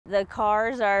The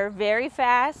cars are very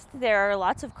fast. There are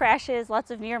lots of crashes,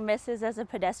 lots of near misses as a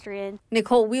pedestrian.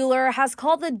 Nicole Wheeler has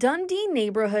called the Dundee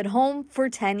neighborhood home for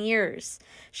 10 years.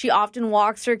 She often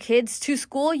walks her kids to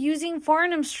school using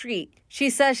Farnam Street. She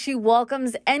says she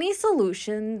welcomes any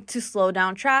solution to slow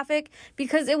down traffic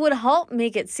because it would help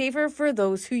make it safer for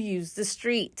those who use the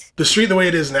street. The street, the way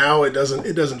it is now, it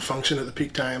doesn't function at the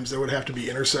peak times. There would have to be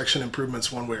intersection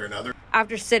improvements one way or another.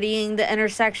 After studying the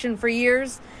intersection for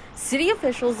years, city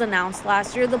officials announced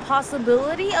last year the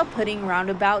possibility of putting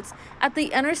roundabouts at the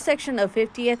intersection of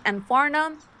 50th and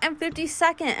Farnam and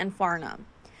 52nd and Farnam.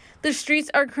 The streets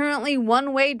are currently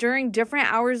one way during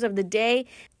different hours of the day,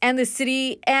 and the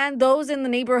city and those in the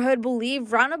neighborhood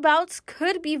believe roundabouts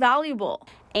could be valuable.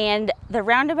 And the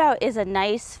roundabout is a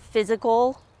nice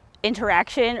physical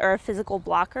interaction or a physical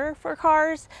blocker for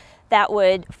cars that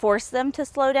would force them to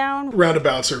slow down.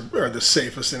 Roundabouts are the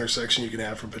safest intersection you can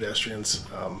have for pedestrians.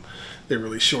 They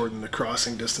really shorten the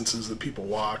crossing distances that people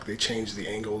walk. They change the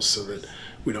angles so that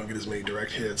we don't get as many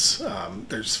direct hits.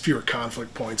 There's fewer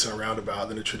conflict points in a roundabout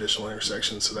than a traditional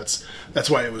intersection, so that's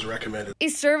why it was recommended. A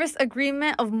service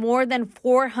agreement of more than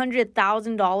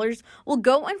 $400,000 will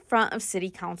go in front of City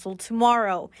Council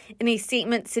tomorrow. In a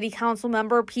statement, City Council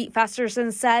member Pete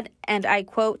Festerson said, and I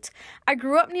quote, "I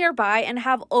grew up nearby and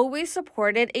have always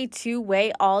supported a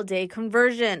two-way all-day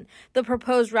conversion. The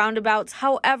proposed roundabouts,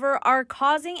 however, are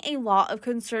causing a lot of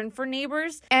concern for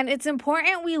neighbors, and it's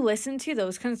important we listen to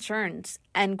those concerns."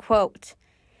 End quote.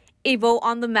 A vote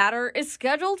on the matter is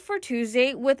scheduled for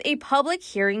Tuesday with a public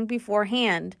hearing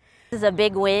beforehand. This is a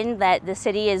big win that the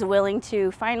city is willing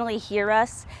to finally hear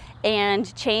us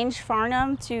and change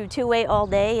Farnam to two-way all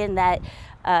day, and that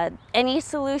any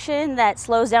solution that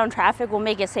slows down traffic will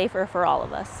make it safer for all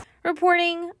of us.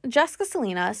 Reporting, Jessica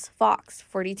Salinas, Fox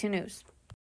 42 News.